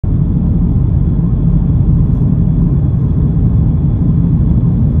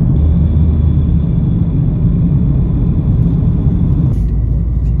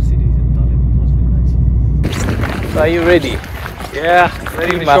are you ready? Yeah,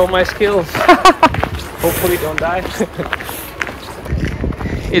 ready to show my skills. Hopefully don't die.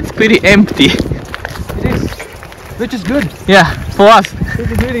 It's pretty empty. It is, which is good. Yeah, for us.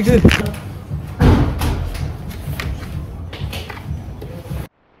 This is really good.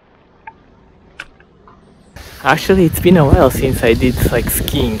 Actually, it's been a while since I did like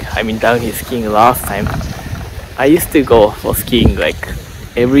skiing. I mean downhill skiing last time. I used to go for skiing like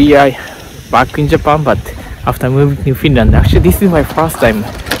every year back in Japan, but after moving to Finland, actually this is my first time.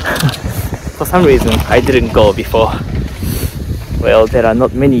 For some reason I didn't go before. Well, there are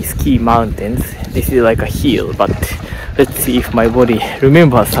not many ski mountains. This is like a hill, but let's see if my body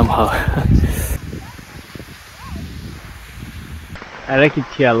remembers somehow. I like it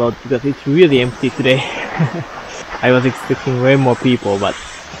here a lot because it's really empty today. I was expecting way more people, but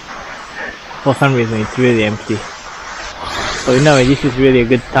for some reason it's really empty. So in a way, this is really a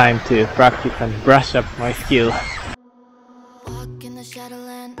good time to practice and brush up my skill. Walk in the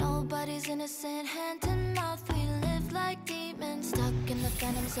shadowland, nobody's innocent. Hand in mouth, we live like demons. Stuck in the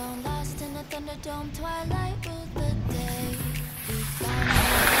phantom zone, lost in the thunderdome. Twilight ruled the day. We found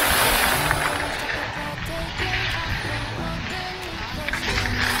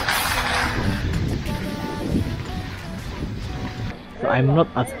So I'm not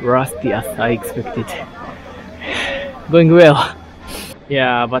as rusty as I expected. Going well.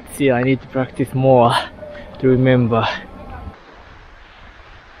 Yeah, but still I need to practice more to remember.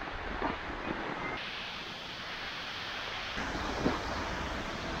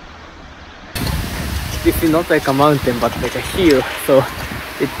 This is not like a mountain but like a hill, so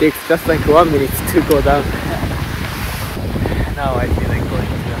it takes just like 1 minute to go down. Now I feel like going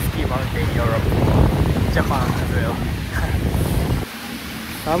to a ski mountain in Europe or Japan as well.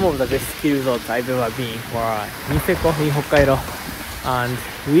 Some of the best ski resorts I've ever been were Niseko in Hokkaido and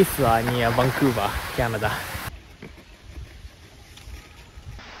Whistler near Vancouver, Canada.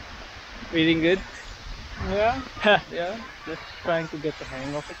 Feeling good? Yeah, yeah. Just trying to get the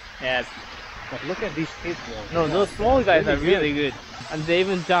hang of it. Yes. But look at these kids. No, those small guys are really good. And they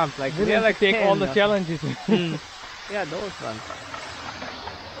even jump like they like take all the challenges. Yeah, those ones.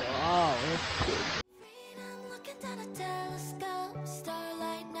 Wow, that's good.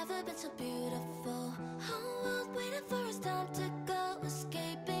 been so beautiful. Whole world waiting for us, time to go,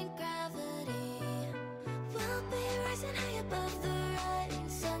 escaping gravity. We'll be rising high above the rising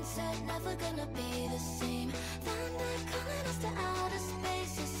sunset, never gonna be the same. Thunder calling us to outer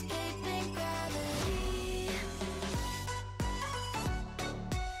space, escaping gravity.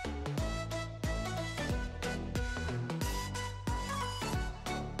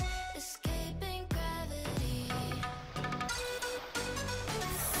 Escaping gravity.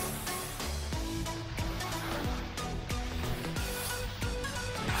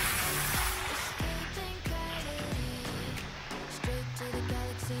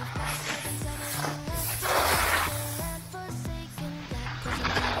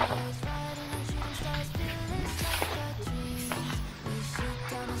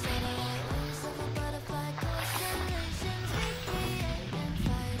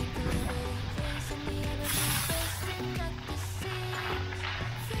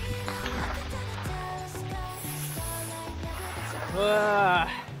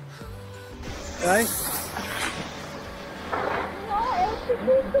 Right?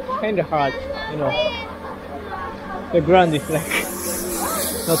 Kinda hard, you know. The ground is like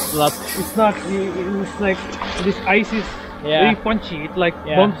not flat. It's not. It's like this ice is very punchy. It like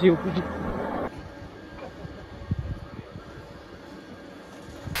bumps you.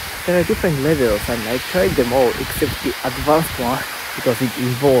 There are different levels and I tried them all except the advanced one because it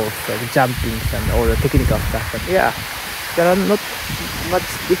involves like jumping and all the technical stuff. But yeah, there are not much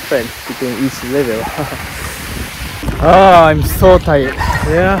difference between each level. Oh, I'm so tired.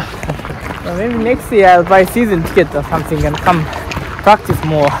 Yeah. So maybe next year I'll buy season ticket or something and come practice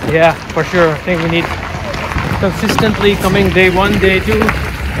more. Yeah, for sure. I think we need consistently coming day 1, day 2.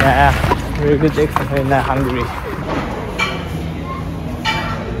 Yeah, very good exercise when I'm hungry.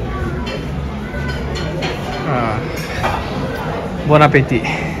 Bon appetit.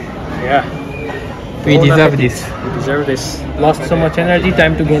 Yeah. We Bon deserve appetit. this. We deserve this. Lost so much energy,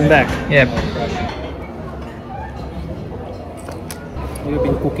 time to gain back. Yep. We've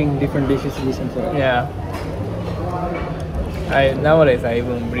been cooking different dishes recently. Yeah. Nowadays I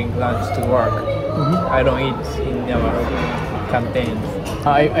even bring lunch to work. I don't eat in our canteens.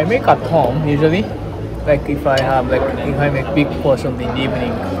 I make at home usually. Like if I make big portion in the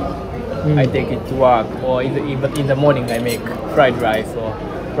evening, I take it to work. Or even in the morning I make fried rice or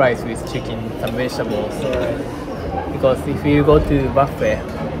rice with chicken, some vegetables. Because if you go to buffet,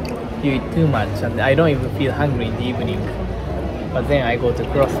 you eat too much and I don't even feel hungry in the evening. But then I go to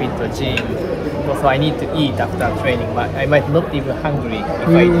CrossFit or gym, so I need to eat after training, but I might not even hungry if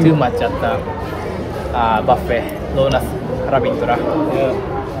I eat too much at the buffet known as Ravintara.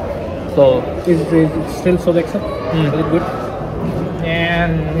 Yeah. So Is it still Sodexo? Is it good?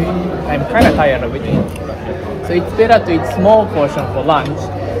 and I'm kind of tired of it. So it's better to eat small portion for lunch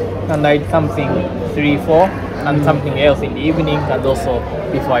and I eat something 3-4 and something else in the evening and also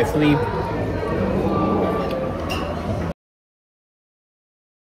before I sleep.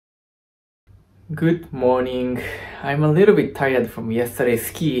 Good morning. I'm a little bit tired from yesterday's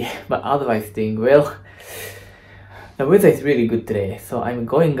ski, but otherwise doing well. The weather is really good today, so I'm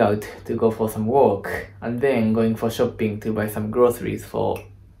going out to go for some walk and then going for shopping to buy some groceries for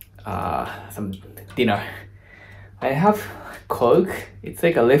some dinner. I have Coke, it's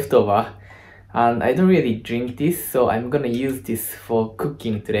like a leftover, and I don't really drink this, so I'm gonna use this for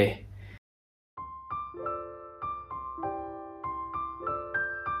cooking today.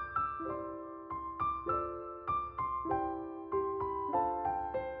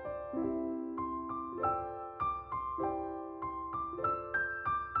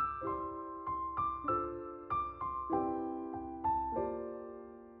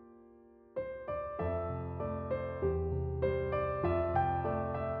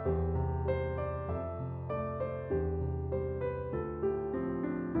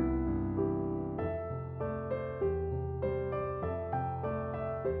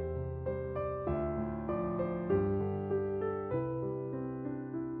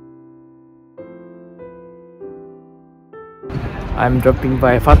 I'm dropping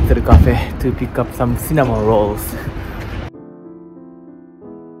by Fattel Cafe to pick up some cinnamon rolls.